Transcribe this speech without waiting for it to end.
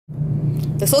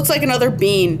This looks like another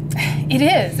bean. It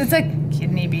is. It's a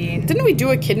kidney bean. Didn't we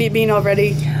do a kidney bean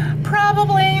already?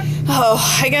 Probably.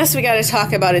 Oh, I guess we got to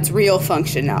talk about its real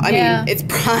function now. I mean, its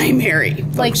primary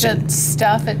function. Like the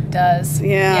stuff it does.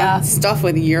 Yeah. Stuff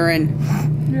with urine.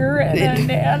 Urine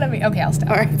anatomy. Okay, I'll stop.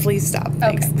 All right, please stop.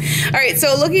 Thanks. Okay. All right,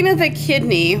 so looking at the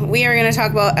kidney, we are going to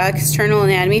talk about external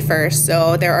anatomy first.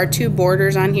 So there are two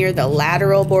borders on here, the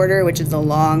lateral border, which is the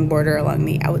long border along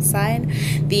the outside,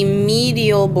 the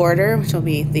medial border, which will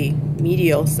be the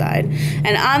medial side.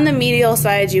 And on the medial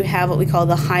side, you have what we call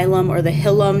the hilum or the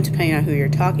hilum, depending on who you're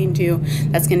talking to.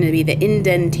 That's going to be the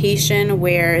indentation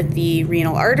where the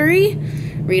renal artery,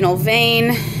 renal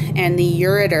vein, and the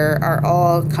ureter are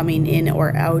all coming in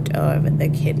or out of the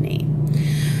kidney.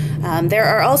 There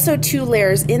are also two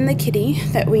layers in the kidney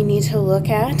that we need to look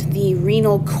at. The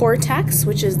renal cortex,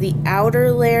 which is the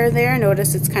outer layer there.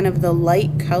 Notice it's kind of the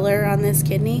light color on this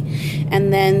kidney.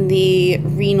 And then the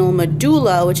renal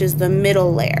medulla, which is the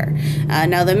middle layer.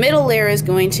 Now the middle layer is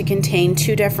going to contain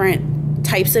two different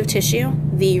types of tissue.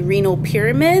 The renal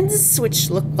pyramids, which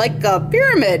look like a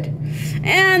pyramid,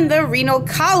 and the renal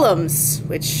columns,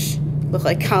 which look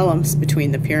like columns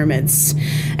between the pyramids.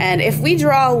 And if we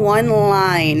draw one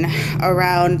line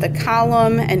around the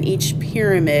column and each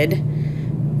pyramid,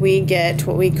 we get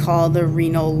what we call the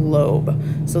renal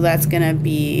lobe. So that's going to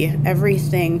be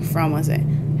everything from, was it,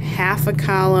 half a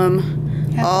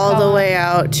column all the way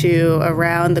out to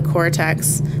around the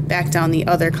cortex, back down the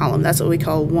other column. That's what we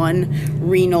call one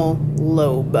renal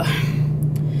lobe.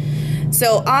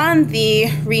 So on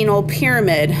the renal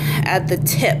pyramid at the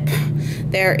tip,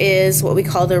 there is what we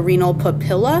call the renal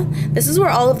papilla. This is where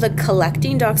all of the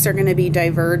collecting ducts are going to be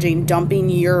diverging, dumping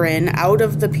urine out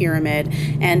of the pyramid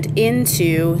and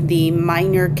into the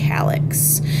minor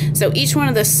calyx. So each one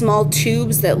of the small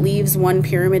tubes that leaves one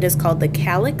pyramid is called the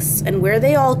calyx, and where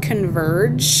they all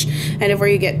converge, and if where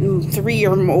you get three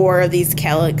or more of these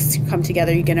calyx come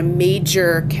together, you get a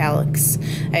major calyx.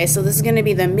 Okay, so this is going to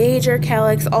be the major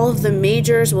calyx. All of the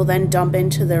majors will then dump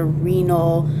into the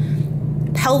renal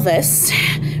pelvis.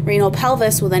 Renal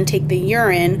pelvis will then take the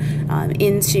urine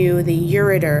into the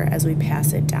ureter as we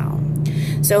pass it down.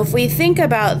 So if we think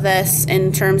about this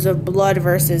in terms of blood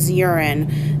versus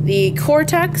urine, the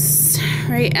cortex,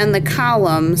 right, and the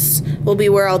columns will be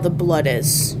where all the blood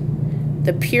is.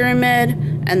 The pyramid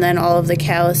and then all of the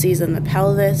calyces and the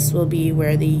pelvis will be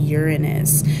where the urine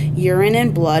is. Urine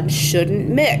and blood shouldn't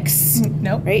mix.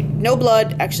 Nope. Right? No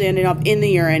blood actually ending up in the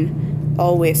urine,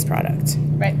 all waste product.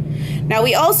 Right. Now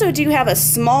we also do have a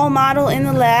small model in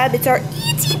the lab. It's our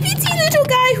itty bitty little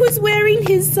guy who's wearing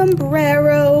his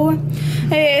sombrero.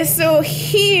 Okay, so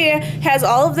he has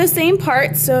all of the same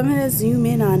parts, so I'm going to zoom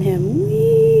in on him.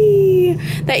 Whee!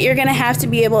 That you're going to have to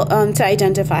be able to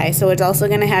identify. So it's also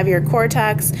going to have your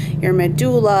cortex, your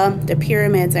medulla, the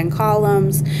pyramids and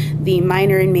columns, the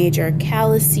minor and major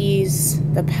calyces,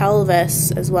 the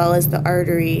pelvis, as well as the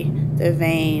artery, the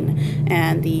vein,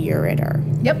 and the ureter.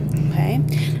 Yep. Okay.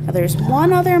 Now there's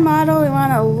one other model we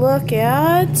want to look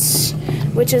at,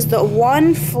 which is the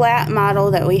one flat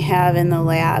model that we have in the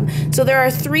lab. So there are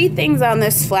three things on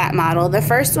this flat model. The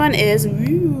first one is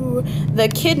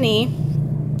the kidney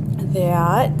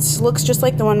that looks just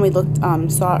like the one we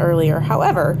saw earlier.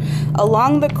 However,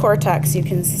 along the cortex, you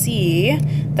can see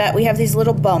that we have these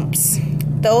little bumps.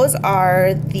 Those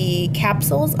are the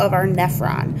capsules of our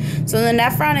nephron. So the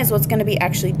nephron is what's going to be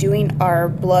actually doing our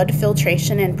blood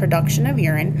filtration and production of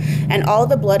urine, and all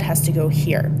the blood has to go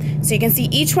here. So you can see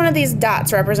each one of these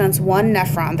dots represents one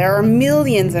nephron. There are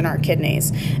millions in our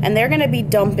kidneys, and they're going to be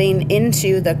dumping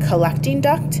into the collecting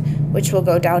duct, which will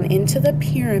go down into the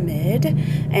pyramid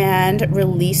and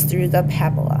release through the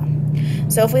papilla.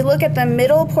 So if we look at the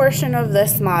middle portion of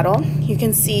this model, you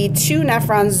can see two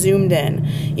nephrons zoomed in.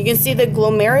 You can see the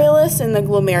glomerulus in the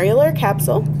glomerular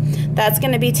capsule. That's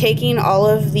going to be taking all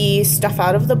of the stuff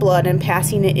out of the blood and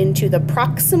passing it into the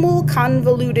proximal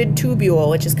convoluted tubule,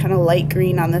 which is kind of light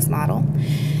green on this model.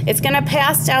 It's going to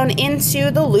pass down into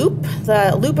the loop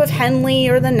of Henle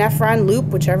or the nephron loop,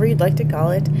 whichever you'd like to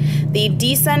call it. The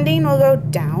descending will go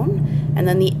down, and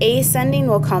then the ascending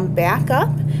will come back up.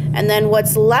 And then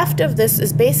what's left of this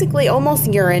is basically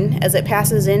almost urine as it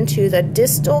passes into the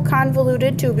distal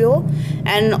convoluted tubule.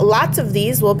 And lots of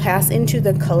these will pass into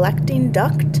the collecting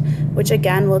duct, which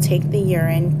again will take the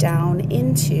urine down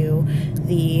into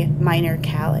the minor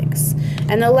calyx.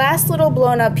 And the last little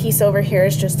blown up piece over here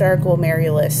is just our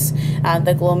glomerulus,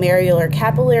 the glomerular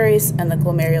capillaries and the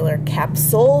glomerular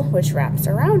capsule, which wraps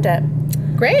around it.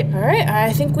 Great. All right,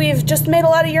 I think we've just made a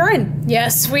lot of urine.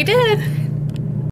 Yes, we did.